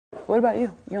What about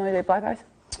you? You only date black guys?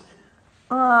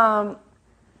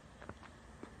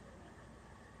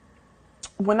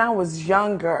 When I was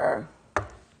younger,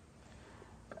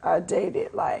 I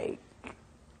dated like,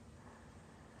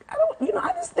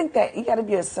 I just think that you got to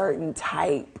be a certain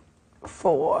type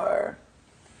for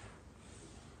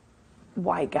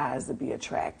white guys to be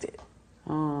attracted.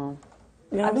 Oh,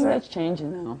 You know I what think I'm that's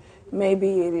changing though.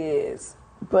 Maybe it is,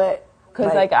 but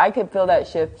Because like I could feel that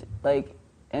shift like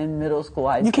in middle school,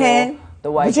 high school. you can. The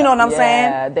white But you know what I'm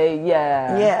saying?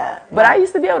 Yeah. But I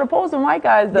used to be able to pull some white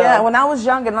guys though. Yeah, when I was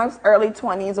younger, in my early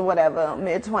 20s or whatever,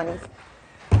 mid 20s,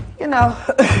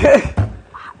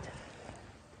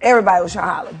 everybody was trying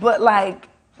to holler. But like,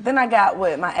 then I got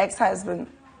with my ex-husband.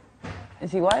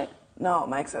 Is he white? No,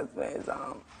 my ex-husband is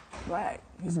black.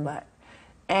 He's black.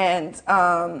 And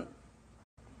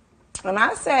when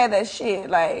I said that shit,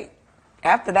 like,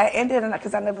 after that ended,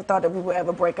 because I never thought that we would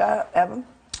ever break up, ever.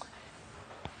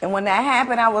 And when that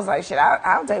happened, I was like, shit,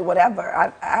 I'll take whatever.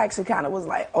 I actually kind of was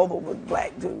like over with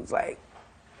black dudes. Like,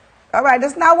 all right,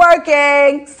 this not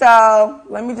working, so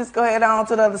let me just go ahead on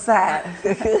to the other side.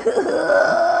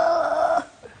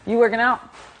 You working out?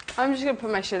 I'm just going to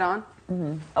put my shit on.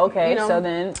 Mm-hmm. Okay, so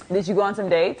then, did you go on some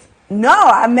dates? No,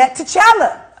 I met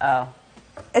T'Challa. Oh.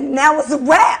 And now it's a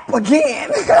wrap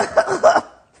again.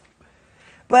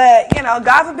 But,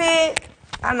 God forbid,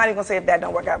 I'm not even going to say if that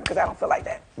don't work out because I don't feel like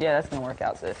that. Yeah, that's going to work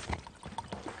out, sis.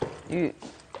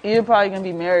 You're probably going to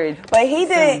be married. But he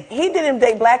didn't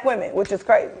date black women, which is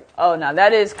crazy. Oh, now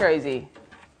that is crazy.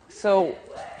 So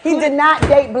he did not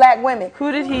date black women.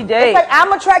 Who did he date? It's like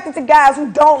I'm attracted to guys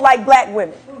who don't like black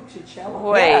women.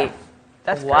 Wait. Yeah.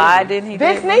 That's why didn't he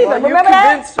Vince date neither. well, remember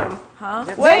that? Him. Huh?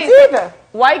 Vince either.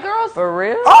 White girls? For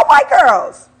real? All white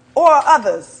girls. Or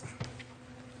others.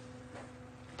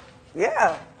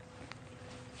 Yeah.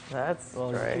 That's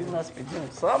strange. You must be doing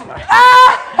something. Wait,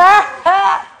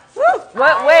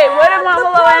 what did Mama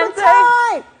Loanne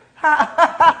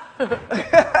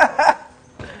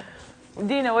say?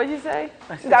 Dina, what'd you say?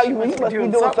 Now you must be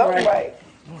doing something right.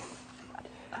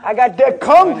 I got that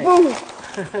kung fu.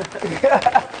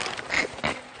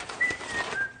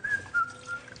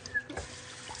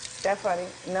 That funny?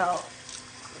 No.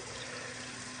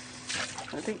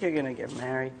 I think you're going to get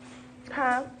married.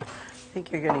 Huh? I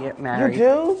think you're going to get married. You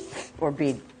do? Or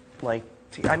be like,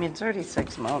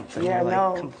 36 months and you're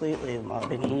like completely in love,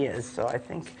 and he is, so I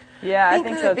think. Yeah, I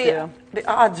think so too. The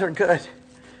odds are good.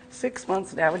 6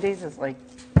 months nowadays is like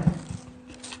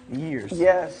years.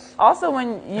 Yes. Also,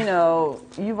 when,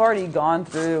 you've already gone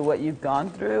through what you've gone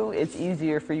through, it's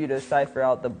easier for you to cipher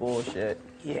out the bullshit.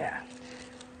 Yeah.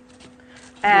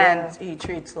 And he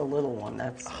treats the little one.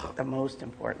 That's the most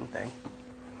important thing.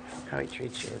 How he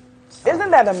treats you.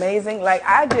 Isn't that amazing? Like,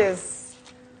 I just,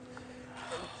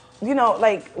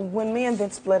 like, when me and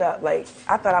Vince split up, like,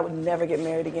 I thought I would never get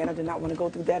married again. I did not want to go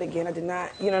through that again. I did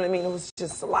not, you know what I mean? It was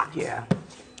just a lot. Yeah.